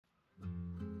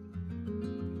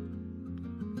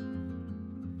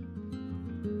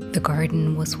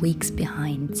garden was weeks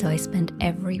behind, so I spent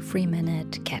every free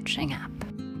minute catching up.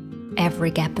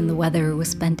 Every gap in the weather was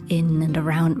spent in and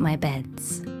around my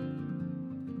beds.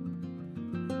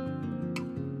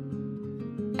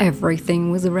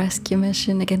 Everything was a rescue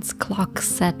mission against clocks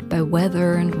set by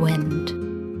weather and wind.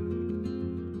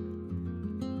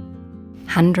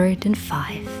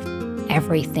 105.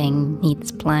 Everything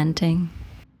needs planting.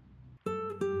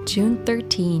 June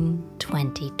 13,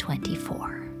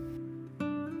 2024.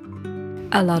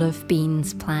 A lot of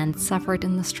beans plants suffered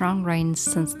in the strong rains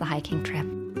since the hiking trip.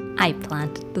 I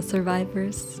planted the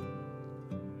survivors.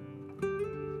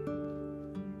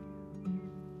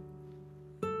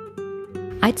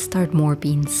 I'd start more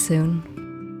beans soon.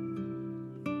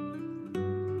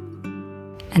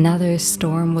 Another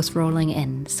storm was rolling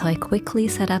in, so I quickly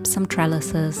set up some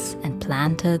trellises and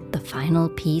planted the final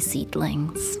pea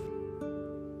seedlings.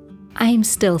 I am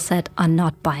still set on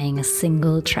not buying a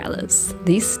single trellis.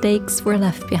 These stakes were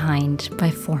left behind by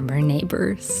former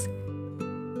neighbors.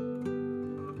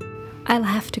 I'll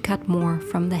have to cut more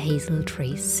from the hazel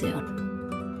trees soon.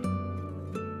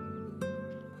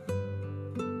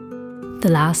 The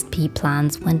last pea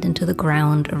plants went into the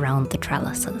ground around the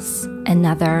trellises.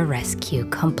 Another rescue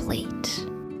complete.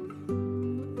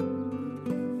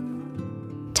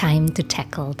 Time to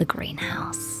tackle the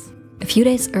greenhouse. A few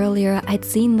days earlier, I'd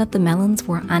seen that the melons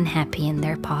were unhappy in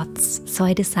their pots, so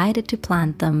I decided to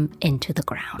plant them into the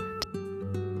ground.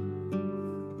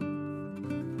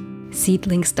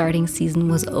 Seedling starting season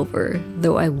was over,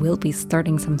 though I will be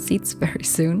starting some seeds very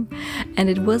soon, and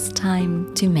it was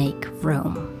time to make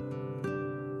room.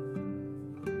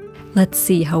 Let's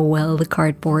see how well the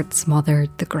cardboard smothered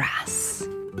the grass.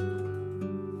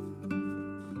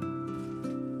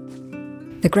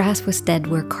 The grass was dead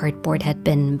where cardboard had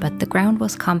been, but the ground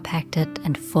was compacted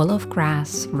and full of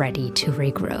grass ready to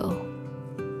regrow.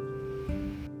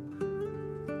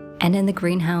 And in the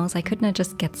greenhouse, I couldn't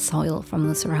just get soil from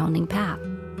the surrounding path.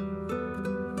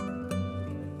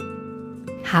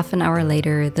 Half an hour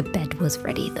later, the bed was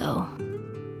ready though.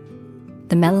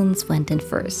 The melons went in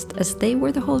first, as they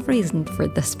were the whole reason for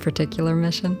this particular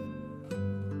mission.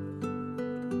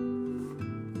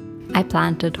 I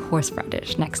planted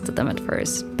horseradish next to them at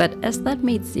first, but as that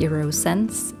made 0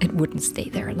 sense, it wouldn't stay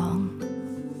there long.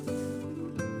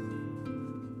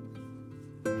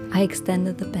 I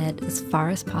extended the bed as far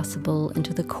as possible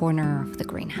into the corner of the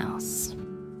greenhouse.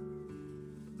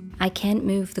 I can't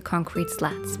move the concrete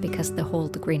slats because they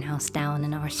hold the greenhouse down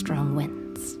in our strong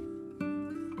winds.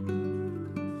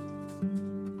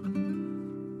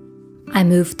 I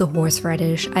moved the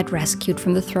horseradish I'd rescued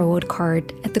from the throw-out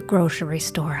cart at the grocery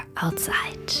store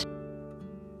outside.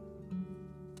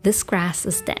 This grass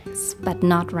is dense, but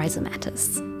not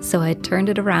rhizomatous, so I turned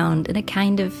it around in a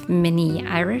kind of mini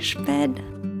Irish bed.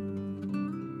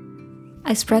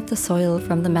 I spread the soil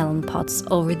from the melon pots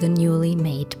over the newly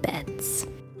made beds.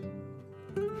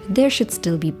 There should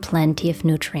still be plenty of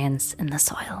nutrients in the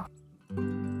soil.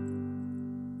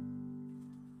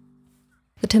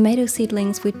 The tomato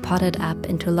seedlings we'd potted up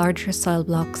into larger soil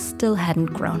blocks still hadn't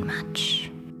grown much.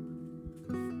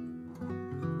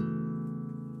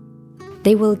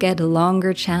 They will get a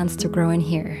longer chance to grow in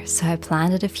here, so I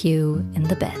planted a few in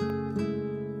the bed.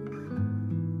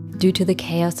 Due to the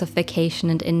chaos of vacation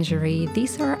and injury,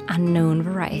 these are unknown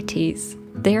varieties.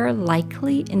 They are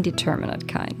likely indeterminate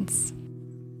kinds.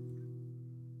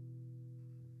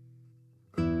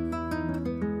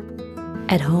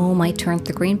 At home, I turned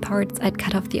the green parts I'd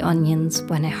cut off the onions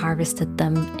when I harvested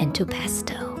them into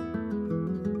pesto.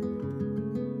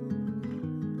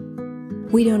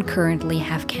 We don't currently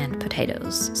have canned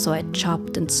potatoes, so I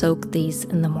chopped and soaked these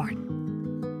in the morning.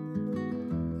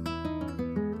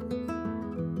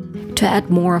 To add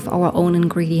more of our own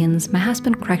ingredients, my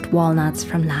husband cracked walnuts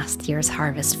from last year's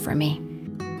harvest for me.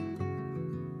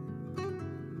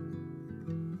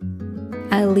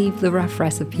 I'll leave the rough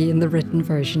recipe in the written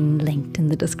version linked in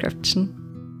the description.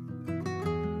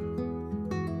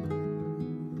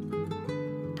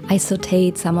 I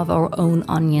sautéed some of our own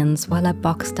onions while I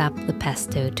boxed up the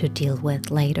pesto to deal with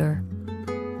later.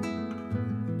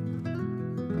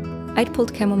 I'd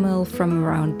pulled chamomile from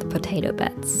around the potato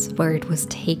beds, where it was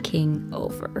taking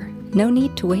over. No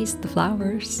need to waste the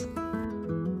flowers.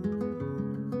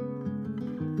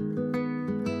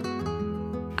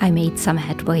 I made some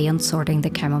headway on sorting the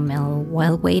chamomile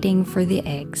while waiting for the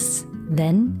eggs.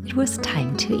 Then it was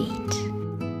time to eat.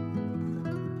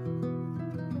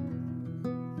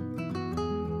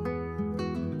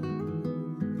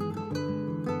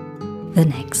 The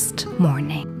next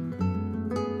morning.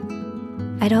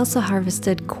 I'd also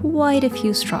harvested quite a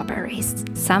few strawberries.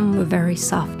 Some were very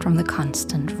soft from the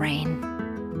constant rain.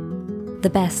 The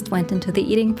best went into the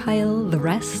eating pile, the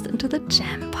rest into the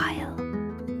jam pile.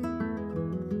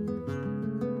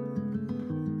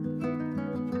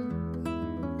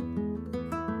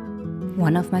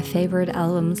 One of my favorite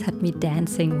albums had me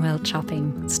dancing while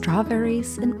chopping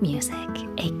strawberries and music.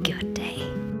 A good day.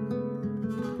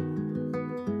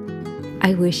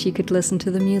 I wish you could listen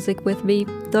to the music with me,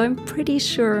 though I'm pretty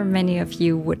sure many of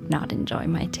you would not enjoy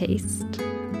my taste.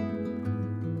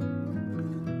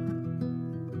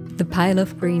 The pile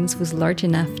of greens was large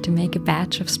enough to make a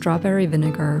batch of strawberry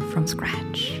vinegar from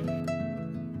scratch.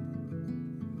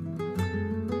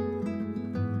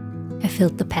 I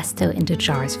filled the pesto into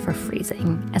jars for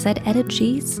freezing. As I'd added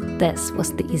cheese, this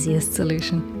was the easiest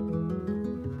solution.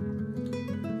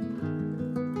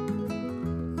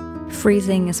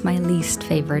 Freezing is my least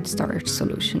favorite storage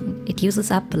solution. It uses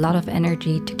up a lot of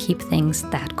energy to keep things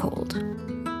that cold.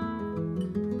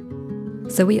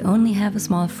 So we only have a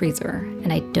small freezer,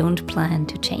 and I don't plan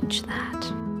to change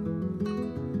that.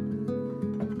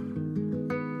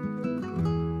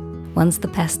 Once the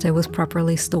pesto was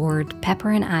properly stored,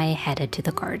 Pepper and I headed to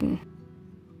the garden.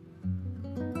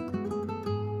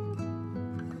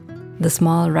 The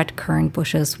small red currant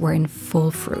bushes were in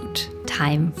full fruit.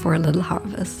 Time for a little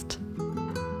harvest.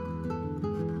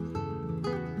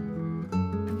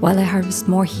 While I harvest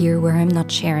more here where I'm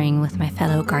not sharing with my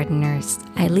fellow gardeners,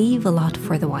 I leave a lot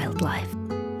for the wildlife.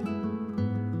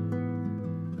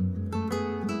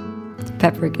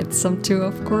 Pepper gets some too,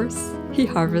 of course. He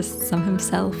harvests some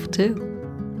himself too.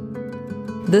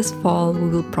 This fall we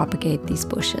will propagate these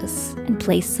bushes and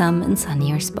place some in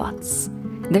sunnier spots.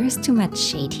 There is too much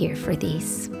shade here for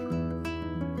these.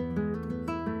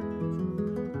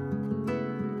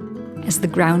 As the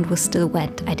ground was still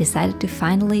wet, I decided to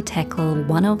finally tackle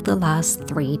one of the last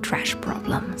 3 trash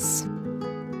problems.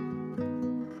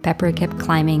 Pepper kept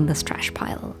climbing this trash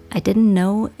pile. I didn't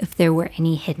know if there were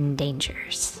any hidden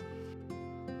dangers.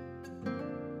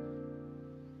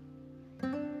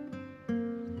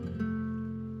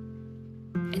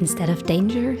 Instead of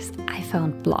dangers, I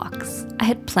found blocks. I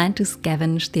had planned to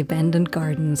scavenge the abandoned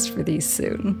gardens for these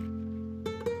soon.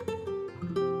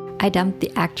 I dumped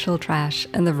the actual trash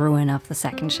in the ruin of the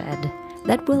second shed.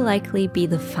 That will likely be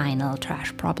the final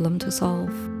trash problem to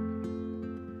solve.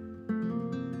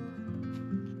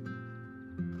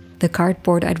 The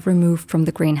cardboard I'd removed from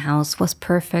the greenhouse was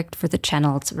perfect for the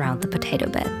channels around the potato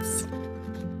beds.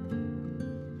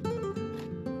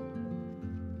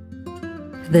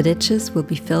 The ditches will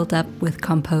be filled up with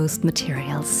compost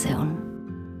material soon.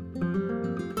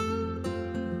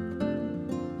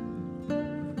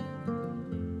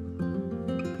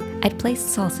 I'd placed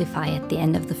salsify at the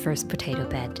end of the first potato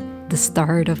bed, the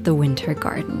start of the winter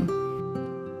garden.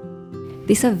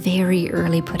 These are very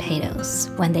early potatoes.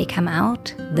 When they come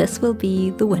out, this will be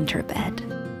the winter bed.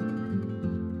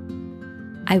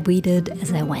 I weeded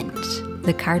as I went.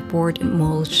 The cardboard and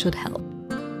mulch should help.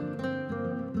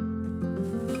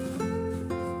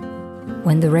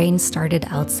 When the rain started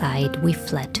outside, we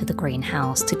fled to the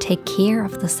greenhouse to take care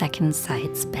of the second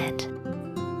side's bed.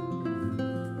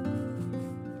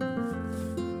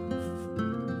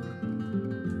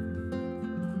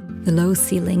 The low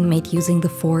ceiling made using the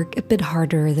fork a bit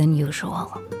harder than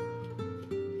usual.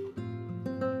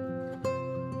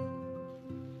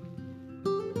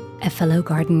 A fellow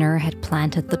gardener had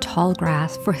planted the tall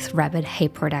grass for his rabbit hay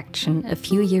production a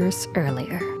few years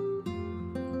earlier.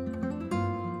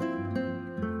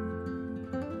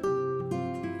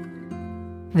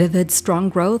 Vivid, strong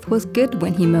growth was good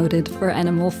when he mowed it for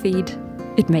animal feed.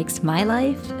 It makes my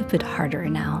life a bit harder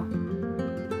now.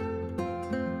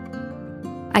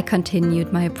 I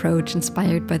continued my approach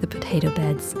inspired by the potato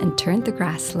beds and turned the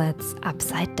grass sleds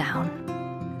upside down.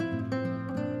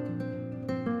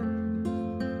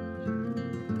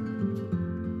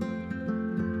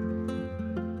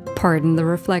 Pardon the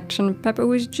reflection, Pepper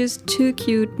was just too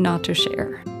cute not to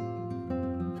share.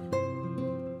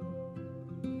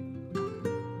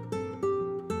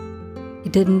 He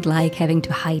didn't like having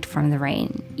to hide from the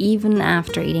rain, even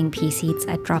after eating pea seeds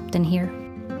I dropped in here.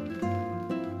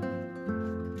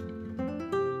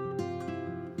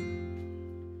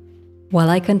 While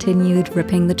I continued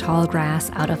ripping the tall grass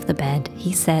out of the bed,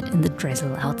 he sat in the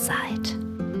drizzle outside.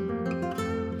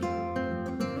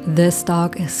 This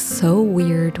dog is so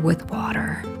weird with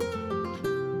water.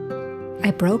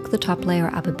 I broke the top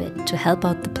layer up a bit to help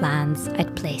out the plants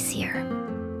I'd place here.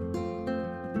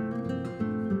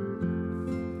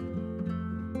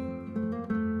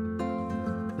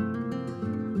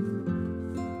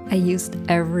 I used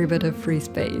every bit of free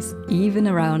space, even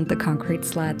around the concrete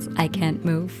slats I can't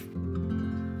move.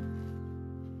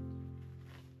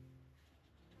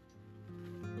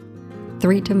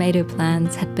 3 tomato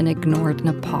plants had been ignored in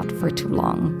a pot for too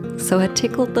long, so I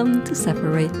tickled them to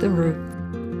separate the root.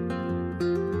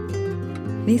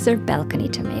 These are balcony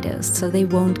tomatoes, so they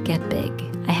won't get big.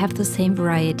 I have the same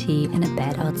variety in a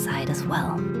bed outside as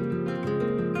well.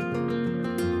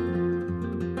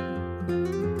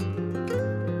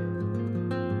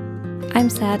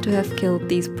 I'm sad to have killed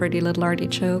these pretty little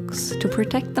artichokes. To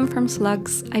protect them from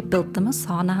slugs, I built them a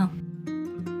sauna.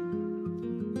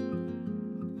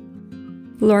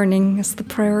 Learning is the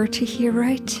priority here,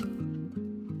 right?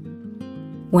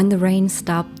 When the rain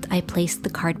stopped, I placed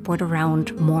the cardboard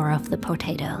around more of the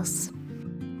potatoes.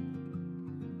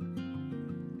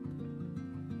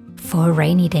 For a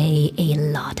rainy day, a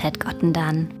lot had gotten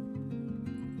done.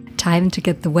 Time to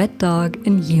get the wet dog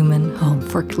and human home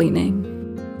for cleaning.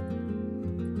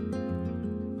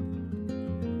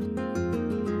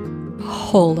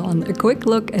 Hold on, a quick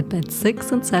look at bed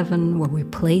 6 and 7 where we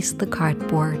placed the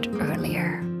cardboard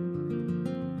earlier.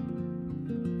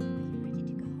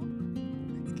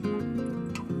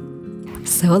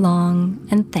 So long,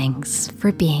 and thanks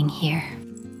for being here.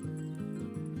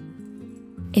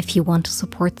 If you want to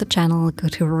support the channel, go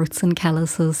to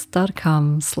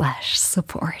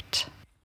rootsandcalluses.com/support.